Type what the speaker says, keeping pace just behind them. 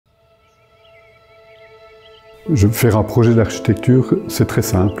Faire un projet d'architecture, c'est très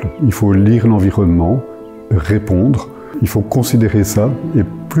simple. Il faut lire l'environnement, répondre, il faut considérer ça. Et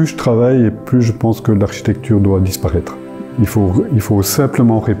plus je travaille, et plus je pense que l'architecture doit disparaître. Il faut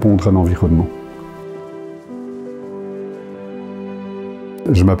simplement répondre à l'environnement.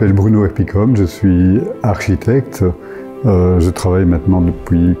 Je m'appelle Bruno Erpicum, je suis architecte. Je travaille maintenant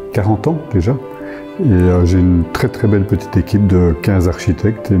depuis 40 ans déjà. Et j'ai une très belle petite équipe de 15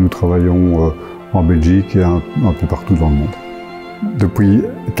 architectes et nous travaillons en Belgique et un peu partout dans le monde. Depuis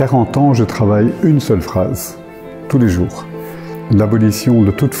 40 ans, je travaille une seule phrase, tous les jours. L'abolition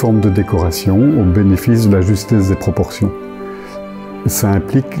de toute forme de décoration au bénéfice de la justesse des proportions. Ça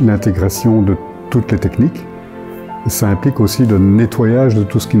implique l'intégration de toutes les techniques. Ça implique aussi le nettoyage de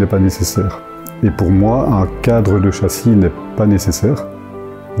tout ce qui n'est pas nécessaire. Et pour moi, un cadre de châssis n'est pas nécessaire.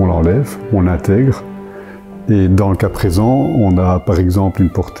 On l'enlève, on l'intègre. Et dans le cas présent, on a par exemple une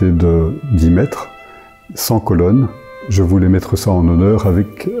portée de 10 mètres, sans colonne. Je voulais mettre ça en honneur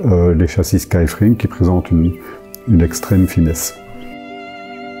avec les châssis Skyframe qui présentent une extrême finesse.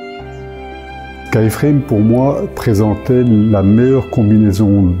 Skyframe, pour moi, présentait la meilleure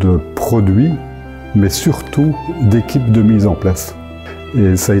combinaison de produits, mais surtout d'équipes de mise en place.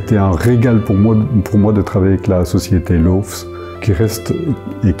 Et ça a été un régal pour moi de travailler avec la société Lowe's, qui reste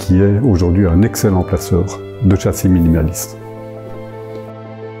et qui est aujourd'hui un excellent placeur de châssis minimalistes.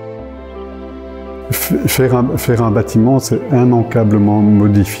 Faire un bâtiment, c'est immanquablement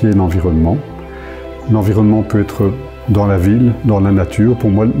modifier l'environnement. L'environnement peut être dans la ville, dans la nature. Pour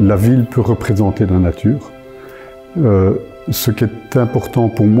moi, la ville peut représenter la nature. Ce qui est important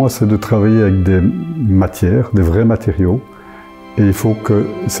pour moi, c'est de travailler avec des matières, des vrais matériaux. Et il faut que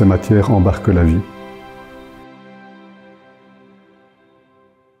ces matières embarquent la vie.